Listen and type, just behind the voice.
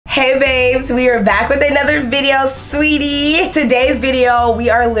Hey babes, we are back with another video, sweetie. Today's video, we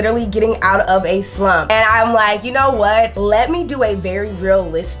are literally getting out of a slump. And I'm like, you know what? Let me do a very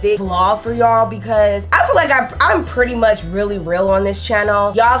realistic vlog for y'all because I feel like I'm pretty much really real on this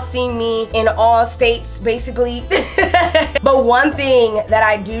channel. Y'all seen me in all states, basically. But one thing that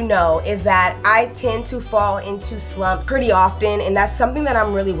I do know is that I tend to fall into slumps pretty often, and that's something that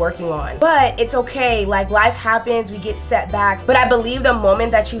I'm really working on. But it's okay, like life happens, we get setbacks. But I believe the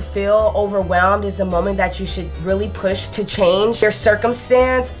moment that you feel overwhelmed is the moment that you should really push to change your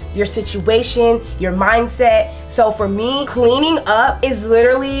circumstance, your situation, your mindset. So for me, cleaning up is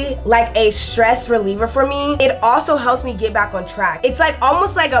literally like a stress reliever for me. It also helps me get back on track. It's like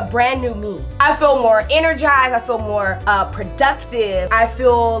almost like a brand new me. I feel more energized, I feel more productive. I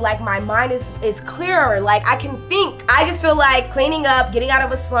feel like my mind is clearer, like I can think. I just feel like cleaning up, getting out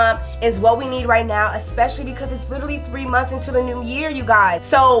of a slump is what we need right now, especially because it's literally 3 months into the new year, you guys.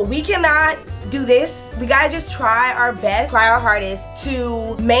 So we cannot do this. We gotta just try our best, try our hardest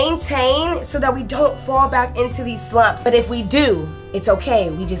to maintain so that we don't fall back into these slumps. But if we do, it's okay.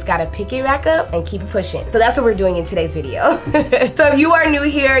 We just gotta pick it back up and keep it pushing. So that's what we're doing in today's video. So if you are new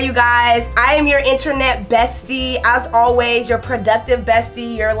here, you guys, I am your internet bestie. As always, your productive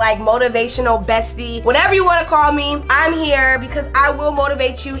bestie, your like motivational bestie, whatever you wanna call me, I'm here because I will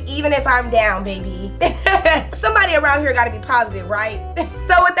motivate you even if I'm down, baby. Somebody around here gotta be positive, right?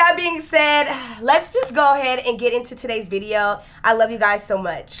 So with that being said, let's just go ahead and get into today's video. I love you guys so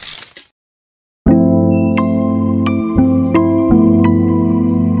much.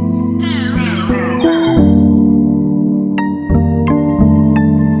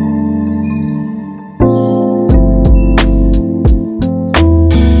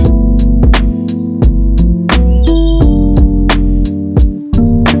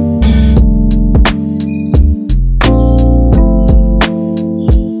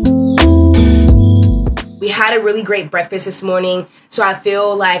 Had a really great breakfast this morning, so I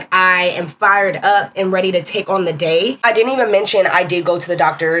feel like I am fired up and ready to take on the day. I didn't even mention I did go to the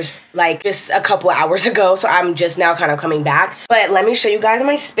doctor's like just a couple hours ago, so I'm just now kind of coming back. But let me show you guys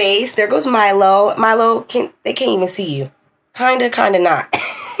my space. There goes Milo. Milo, they can't even see you. Kinda not.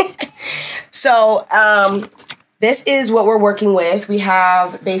 So, this is what we're working with. We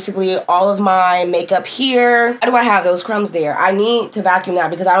have basically all of my makeup here. Why do I have those crumbs there? I need to vacuum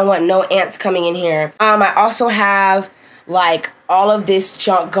that because I don't want no ants coming in here. I also have like all of this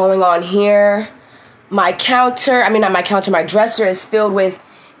junk going on here. My counter, not my counter, my dresser is filled with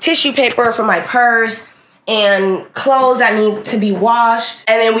tissue paper for my purse and clothes that need to be washed.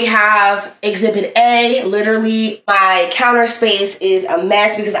 And then we have Exhibit A. Literally, my counter space is a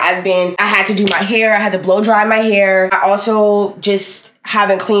mess because I had to do my hair. I had to blow dry my hair. I also just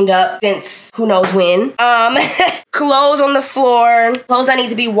haven't cleaned up since who knows when. Clothes on the floor, clothes that need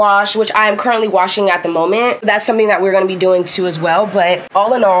to be washed, which I am currently washing at the moment. That's something that we're gonna be doing too as well. But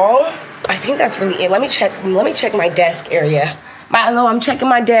all in all, I think that's really it. Let me check my desk area. Milo, I'm checking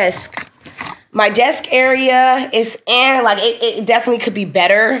my desk. My desk area is like it definitely could be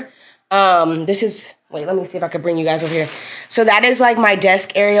better. This is, wait, let me see if I could bring you guys over here. So that is like my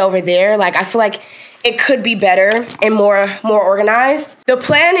desk area over there. Like I feel like it could be better and more organized. The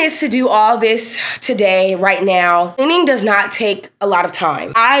plan is to do all this today, right now. Cleaning does not take a lot of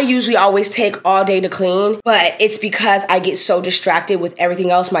time. I usually always take all day to clean, but it's because I get so distracted with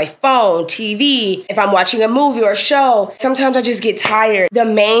everything else, my phone, TV, if I'm watching a movie or a show, sometimes I just get tired. The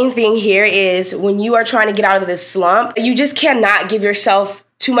main thing here is when you are trying to get out of this slump, you just cannot give yourself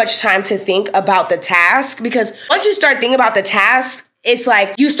too much time to think about the task, because once you start thinking about the task, it's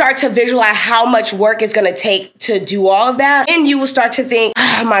like you start to visualize how much work it's gonna take to do all of that. And you will start to think,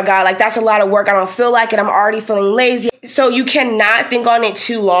 oh my God, like that's a lot of work. I don't feel like it. I'm already feeling lazy. So you cannot think on it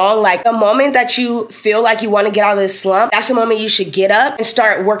too long. Like the moment that you feel like you wanna get out of this slump, that's the moment you should get up and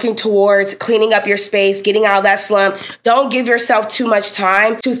start working towards cleaning up your space, getting out of that slump. Don't give yourself too much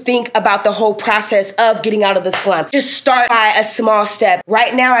time to think about the whole process of getting out of the slump. Just start by a small step.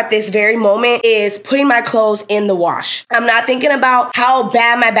 Right now at this very moment is putting my clothes in the wash. I'm not thinking about how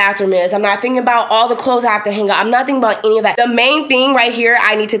bad my bathroom is. I'm not thinking about all the clothes I have to hang up. I'm not thinking about any of that. The main thing right here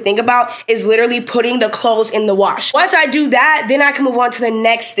I need to think about is literally putting the clothes in the wash. Once I do that, then I can move on to the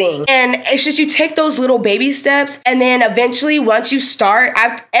next thing. And it's just you take those little baby steps, and then eventually once you start,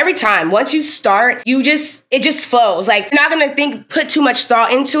 every time, once you start, it just flows. Like you're not gonna put too much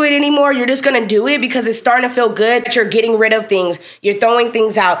thought into it anymore. You're just gonna do it because it's starting to feel good that you're getting rid of things. You're throwing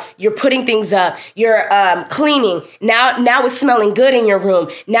things out. You're putting things up. You're cleaning. Now it's smelling good in your room.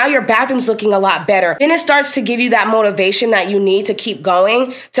 Now your bathroom's looking a lot better. Then it starts to give you that motivation that you need to keep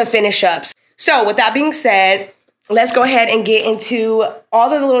going to finish up. So with that being said, let's go ahead and get into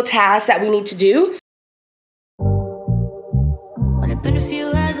all of the little tasks that we need to do. Only been a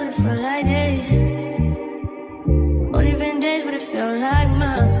few hours, but it felt like days. Only been days, but it felt like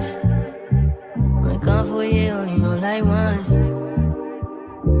months. Been gone for a year, only know like once.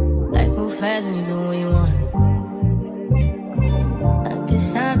 Life move fast when you do what you want. I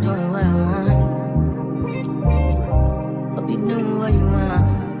guess I'm doing what I want. Hope you doing what you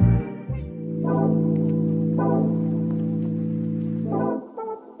want.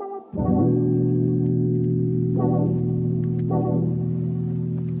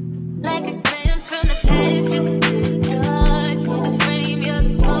 Like a glance from the past, you can see the dark. In the frame, you're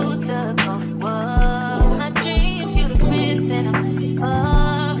the poster on the wall. My dreams, you the prince, and I'm the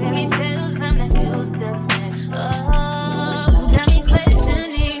pop. Fairy tales, I'm not used to them. Oh, got me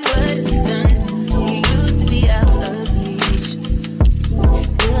questioning what it's done. You used to be out of reach.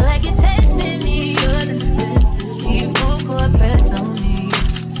 Feel like you're testing me, you're the necessity. Full court press on me.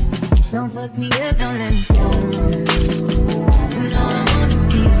 Don't fuck me up, don't let me down. You know I wanna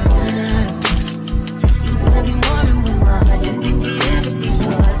be around. You tugging more and more. I didn't think it ever be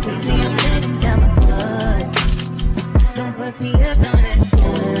so hard. Crazy, I'm letting down my guard. Don't fuck me up, don't let me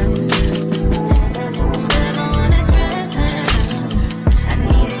down. Cause if you ever wanna drown, I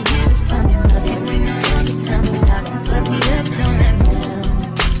need to hear it from you. Looking we know you can tell me. How can fuck me up, don't let me down.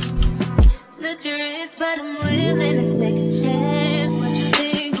 Such a risk, but I'm willing to take a chance. What you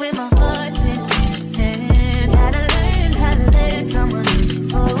think with my heart's in your hand? Gotta learn how to let someone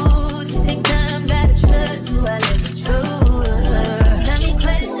hold. Take time, gotta trust who I let the truth. Got me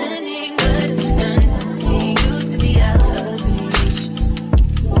questioning what it's done. He used to be out of reach.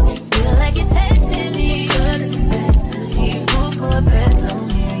 Feel like you're testing me, you're the necessity. Full court press on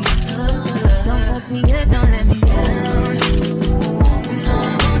me. Don't fuck me up, don't let me down. You know I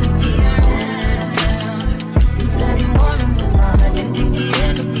wanna be around. You tugging more and more. I didn't think it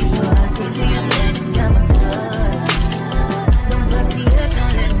ever be so hard. Crazy, I'm letting down my guard. Don't fuck me up,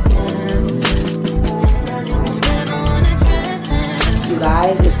 don't let me down. Cause if you ever wanna drown, You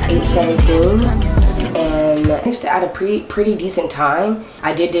guys, it's 8:17 and I managed to at a pretty decent time.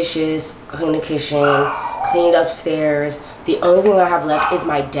 I did dishes, cleaned the kitchen, cleaned upstairs. The only thing I have left is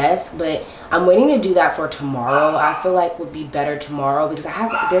my desk, but I'm waiting to do that for tomorrow. I feel like would be better tomorrow because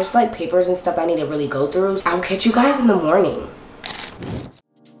there's like papers and stuff I need to really go through. I'll catch you guys in the morning.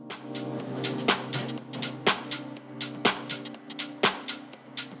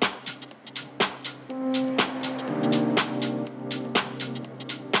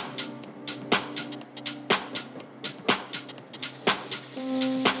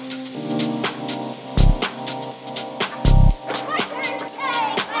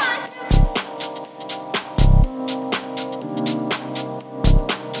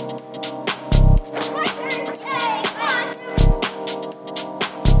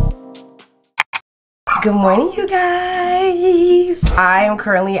 Good morning, you guys. I am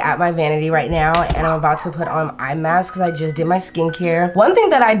currently at my vanity right now and I'm about to put on eye mask because I just did my skincare. One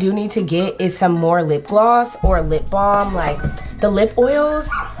thing that I do need to get is some more lip gloss or lip balm, like the lip oils.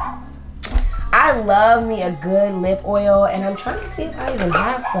 I love me a good lip oil and I'm trying to see if I even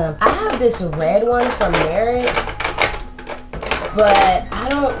have some. I have this red one from Merit, but I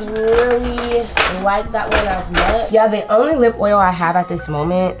don't really like that one as much. Yeah, the only lip oil I have at this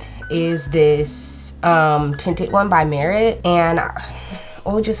moment is this tinted one by Merit, and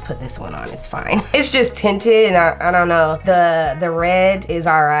we'll just put this one on. It's fine. It's just tinted and I don't know, the red is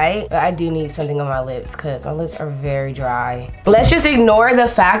all right, but I do need something on my lips because my lips are very dry. Let's just ignore the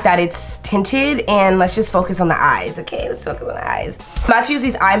fact that it's tinted and let's just focus on the eyes. Okay, let's focus on the eyes. I'm about to use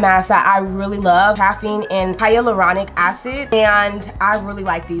these eye masks that I really love, caffeine and hyaluronic acid, and I really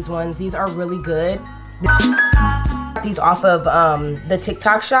like these ones. These are really good. These off of the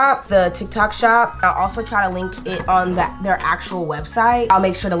TikTok shop. I'll also try to link it on their actual website. I'll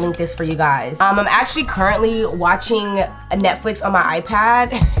make sure to link this for you guys. I'm actually currently watching Netflix on my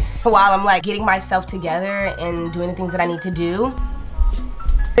iPad while I'm like getting myself together and doing the things that I need to do.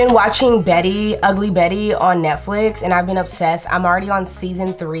 Been watching Ugly Betty on Netflix and I've been obsessed. I'm already on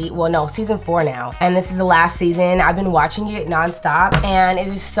season 3, well no, season 4 now, and this is the last season. I've been watching it non-stop and it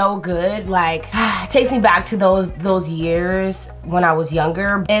is so good. Like it takes me back to those years when I was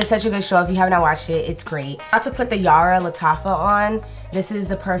younger. It's such a good show. If you have not watched it, it's great. I'm about to put the 𝚗𝚗𝚗𝚗𝚗 on. This is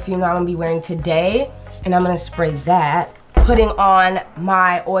the perfume I'm gonna be wearing today and I'm gonna spray that. putting on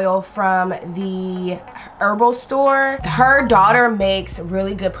my oil from the herbal store. Her daughter makes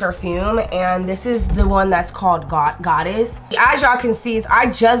really good perfume, and this is the one that's called 𝙿𝚃𝚾𝙾𝙺. As y'all can see, I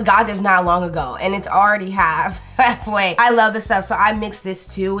just got this not long ago, and it's already halfway. I love this stuff, so I mixed this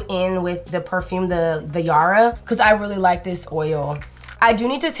too in with the perfume, the Yara, because I really like this oil. I do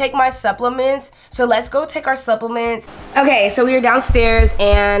need to take my supplements, so let's go take our supplements. Okay, so we are downstairs,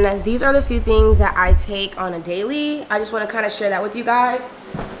 and these are the few things that I take on a daily. I just want to kind of share that with you guys.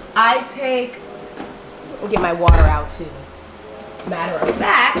 I take, I'll get my water out too, matter of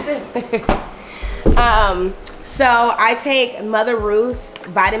fact. So I take Mother Ruth's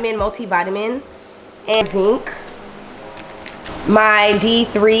vitamin, multivitamin, and zinc, my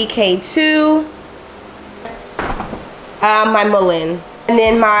𝙿𝚃𝚾𝚃, my mullein, and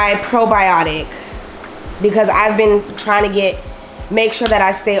then my probiotic, because I've been trying to make sure that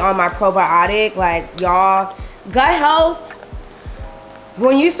I stay on my probiotic. Like, y'all, gut health,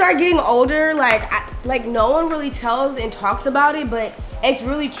 when you start getting older, like no one really tells and talks about it, but it's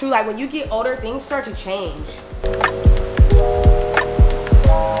really true. Like, when you get older, things start to change.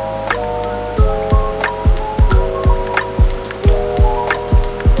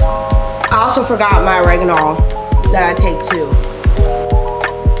 I also forgot my oregano that I take too.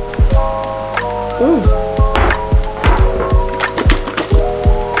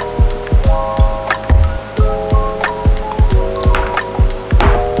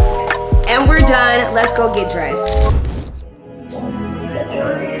 And we're done. Let's go get dressed.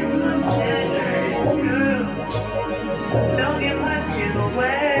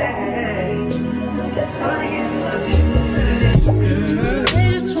 I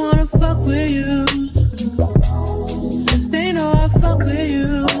just wanna fuck with you. Just they know I fuck with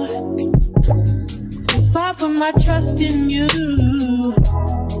you. If I put my trust in you,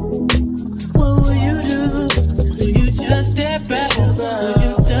 what will you do? Will you just step back? Will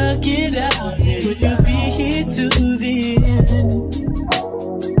you duck it out? Will you be here to the end?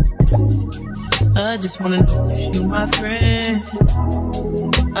 I just wanna know if you my friend.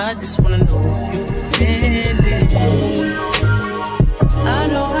 I just wanna know if you pretending. I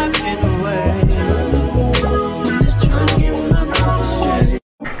know I've been away. I'm just trying to get my mind straight.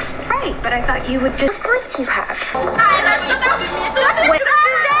 Right, but I thought you would just. Of course you have.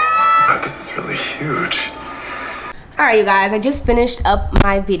 This is really huge. Alright, you guys, I just finished up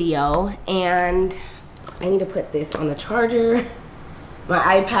my video, and I need to put this on the charger.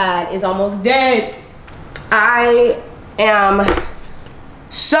 My iPad is almost dead. I am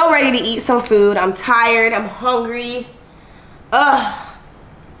so ready to eat some food. I'm tired, I'm hungry.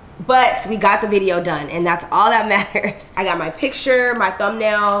 But we got the video done, and that's all that matters. I got my picture, my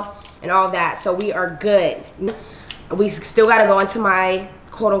thumbnail, and all of that, so we are good. We still gotta go into my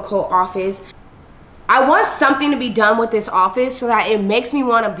quote-unquote office. I want something to be done with this office so that it makes me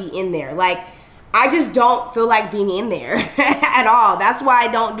want to be in there. Like, I just don't feel like being in there at all. That's why I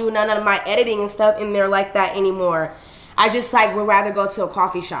don't do none of my editing and stuff in there like that anymore. I just would rather go to a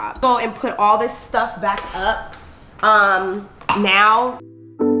coffee shop. Go and put all this stuff back up now.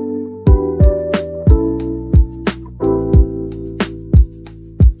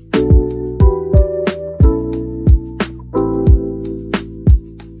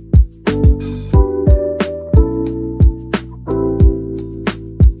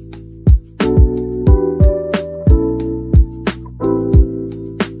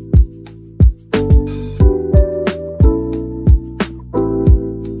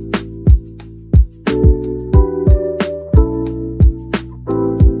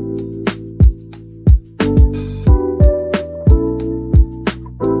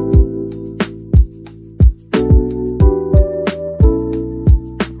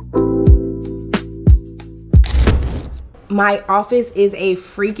 My office is a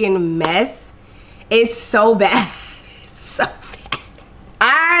freaking mess. It's so bad. It's so bad.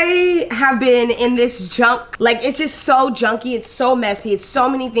 I have been in this junk, like, it's just so junky, it's so messy, it's so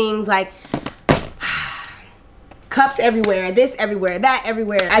many things, like cups everywhere, this everywhere, that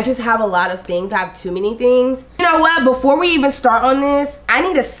everywhere. I just have a lot of things. I have too many things. You know what? Before we even start on this, I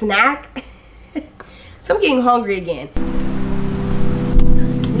need a snack. So I'm getting hungry again.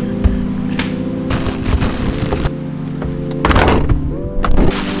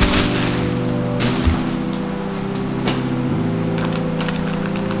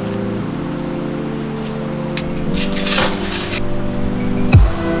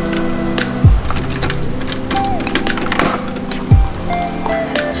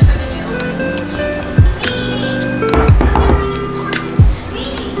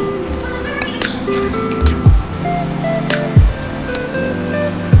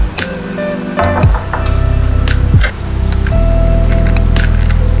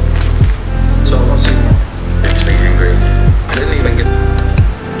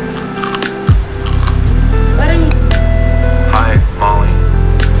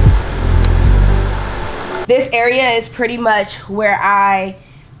 area is pretty much where I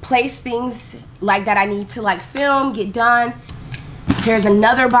place things like that I need to like film, get done. Here's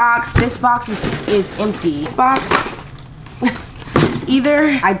another box. This box is empty. This box,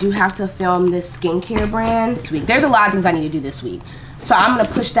 either I do have to film this skincare brand this week. There's a lot of things I need to do this week. So I'm gonna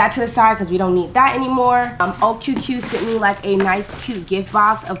push that to the side because we don't need that anymore. OQQ sent me like a nice cute gift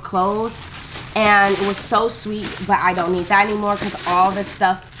box of clothes and it was so sweet, but I don't need that anymore because all the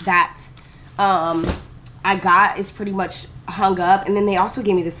stuff that I got is pretty much hung up. And then they also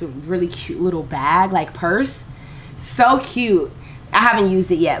gave me this really cute little bag, like purse. So cute. I haven't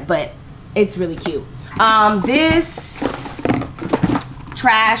used it yet, but it's really cute. This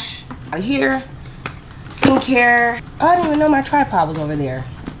trash out of here. Skincare. I didn't even know my tripod was over there.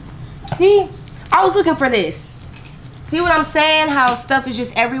 See? I was looking for this. See what I'm saying? How stuff is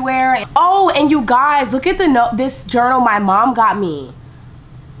just everywhere. Oh, and you guys, look at this journal my mom got me.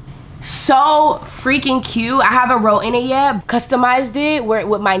 So freaking cute. I haven't wrote in it yet. Customized it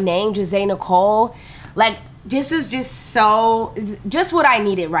with my name, 𝙿𝚃𝚾. Like, this is just what I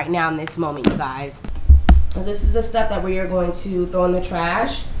needed right now in this moment, you guys. This is the stuff that we are going to throw in the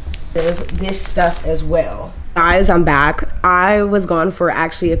trash. This stuff as well. Guys, I'm back. I was gone for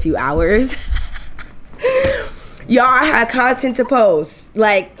actually a few hours. Y'all, I had content to post.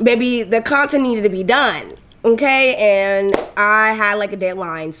 Like, baby, the content needed to be done. Okay, and I had like a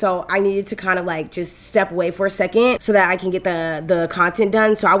deadline, so I needed to kind of like just step away for a second so that I can get the content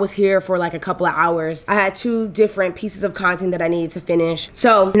done. So I was here for like a couple of hours. I had 2 different pieces of content that I needed to finish.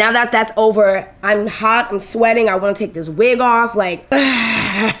 So now that that's over, I'm hot, I'm sweating, I want to take this wig off, like, but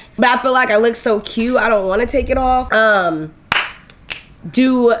I feel like I look so cute, I don't want to take it off.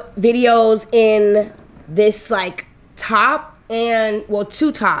 Do videos in this like top and, well,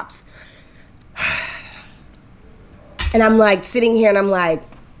 2 tops. And I'm like sitting here and I'm like,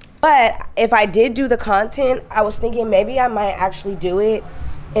 but if I did do the content, I was thinking maybe I might actually do it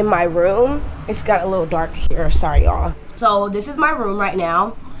in my room. It's got a little dark here, sorry y'all. So this is my room right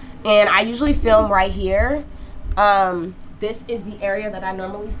now. And I usually film right here. This is the area that I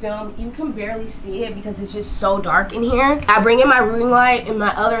normally film. You can barely see it because it's just so dark in here. I bring in my ring light and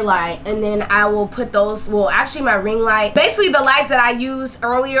my other light, and then I will put those, well actually my ring light, basically the lights that I used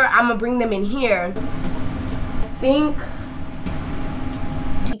earlier, I'm gonna bring them in here. I think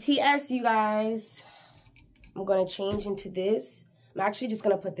BTS, you guys. I'm gonna change into this. I'm actually just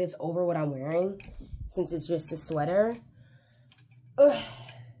gonna put this over what I'm wearing since it's just a sweater. Ugh.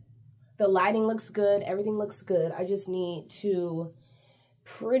 The lighting looks good, everything looks good. I just need to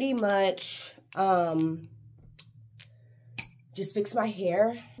pretty much just fix my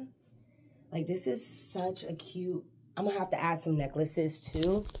hair. Like, this is such a cute, I'm gonna have to add some necklaces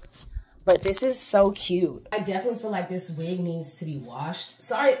too. But this is so cute. I definitely feel like this wig needs to be washed.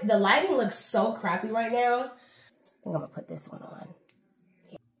 Sorry, the lighting looks so crappy right now. I think I'm gonna put this one on.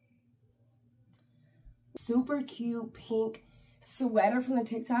 Super cute pink sweater from the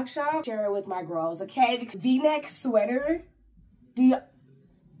TikTok shop. Share it with my girls, okay? V-neck sweater. Do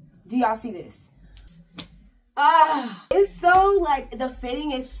y'all see this? It's so, like, the fitting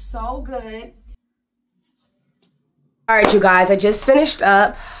is so good. All right, you guys, I just finished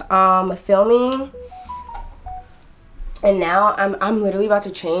up filming, and now I'm literally about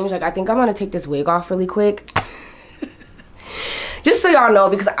to change. Like, I think I'm gonna take this wig off really quick, just so y'all know,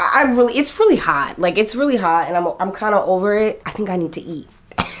 because it's really hot. Like, it's really hot, and I'm kind of over it. I think I need to eat.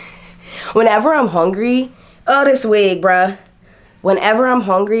 Whenever I'm hungry, oh, this wig, bruh. Whenever I'm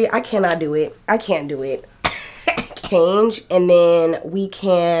hungry, I cannot do it. I can't do it. Change, and then we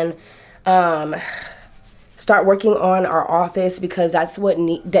can start working on our office, because that's what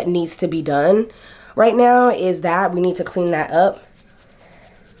that needs to be done right now, is that we need to clean that up.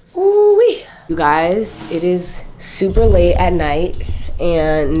 Ooh-wee. You guys, it is super late at night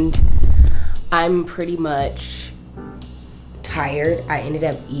and I'm pretty much tired. I ended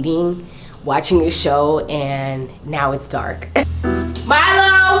up eating, watching a show, and now it's dark.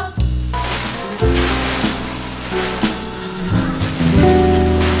 Milo!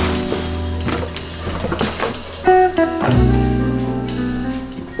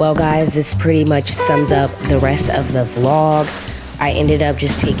 Well guys, this pretty much sums up the rest of the vlog. I ended up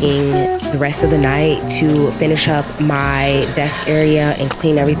just taking the rest of the night to finish up my desk area and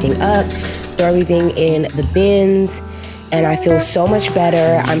clean everything up, throw everything in the bins, and I feel so much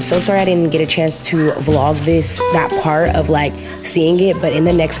better. I'm so sorry I didn't get a chance to vlog that part of like seeing it, but in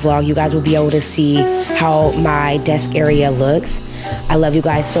the next vlog you guys will be able to see how my desk area looks. I love you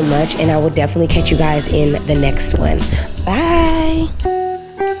guys so much, and I will definitely catch you guys in the next one. Bye!